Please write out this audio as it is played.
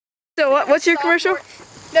So what's your commercial?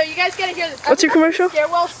 No, you guys gotta hear this. What's your commercial?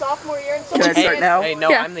 Stairwell sophomore year and Can I start now? Hey, no,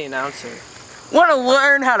 Yeah. I'm the announcer. Want to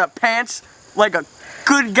learn how to pants like a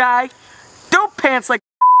good guy? Don't pants like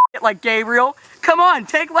Gabriel. Come on,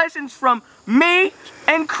 take lessons from me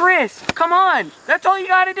and Chris. Come on, that's all you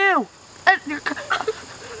gotta do.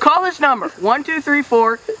 Call this number,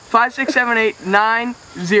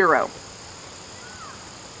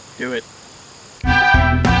 1-2-3-4-5-6-7-8-9-0. Do it.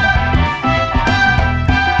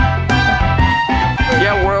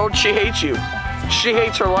 Yeah, world, she hates you. She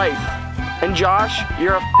hates her life. And Josh,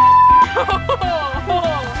 you're a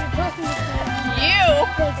You,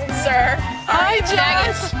 sir. Hi,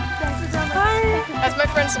 Josh. Hi. That's my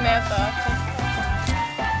friend Samantha.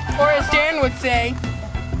 Or as Dan would say.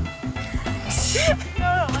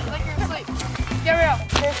 No, like you're asleep. Gabrielle,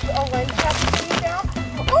 there's a lens cap coming down.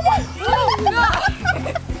 Oh my God!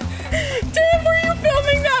 Dan, were you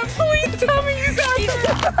filming that? Please tell me you got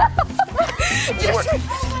that. Oh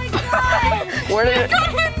my God! Where did it? Got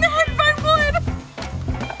hit in the head by wood.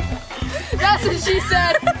 That's what she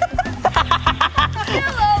said.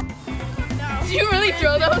 Hello. Did you really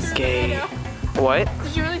throw those? Gay. What?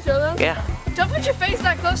 Did you really throw those? Yeah. Don't put your face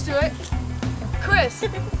that close to it. Chris,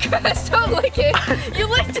 don't lick it. You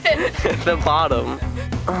licked it. The bottom.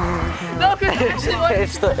 No, Chris, actually what?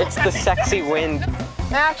 It's the sexy wind.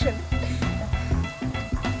 Action.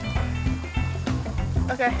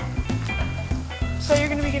 Okay. So you're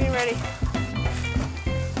gonna be getting ready.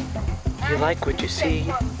 If you like what you see,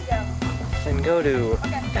 then go to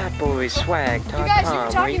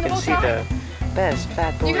fatboyswag.com where you can see the best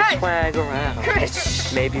fat boy swag around.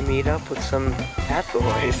 Chris. Maybe meet up with some fat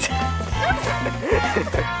boys.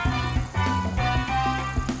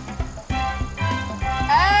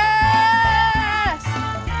 Ass!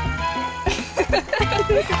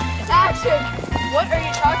 Action! What are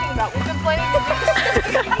you talking about? We've been planning to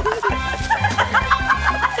do this.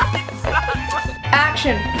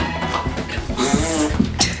 Action!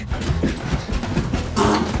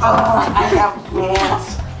 I have pants.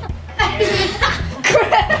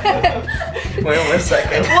 Wait a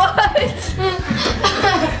second.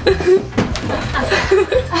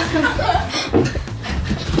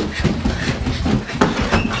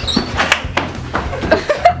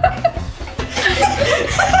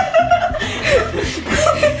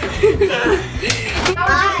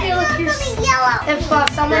 If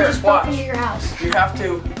someone just broke into your house. You have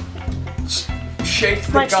to shake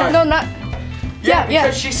the gun. No, not. Yeah,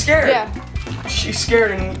 because she's scared. Yeah. She's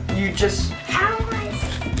scared and you just... How am I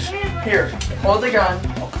scared? Here, hold the gun.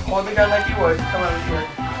 Hold the gun like you would. Come over here.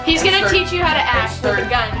 He's gonna teach you how to act with a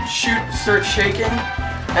gun. Start shaking,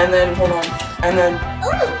 and then, hold on. And then,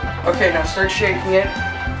 okay, now start shaking it.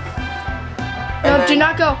 No, do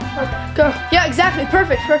not go. Go. Yeah, exactly.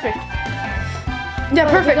 Perfect. Yeah,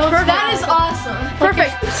 perfect. That is awesome.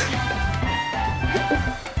 Perfect.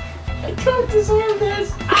 I can't deserve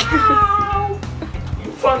this. Ow!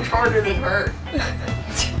 You punched harder than her.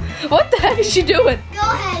 What the heck is she doing? Go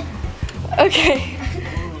ahead. Okay.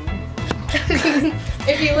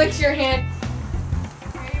 If he licks your hand.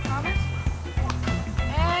 Okay, you promise?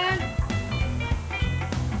 And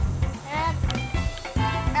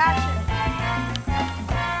action.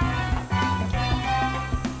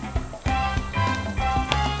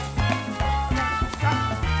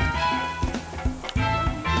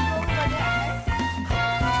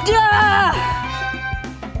 Yeah!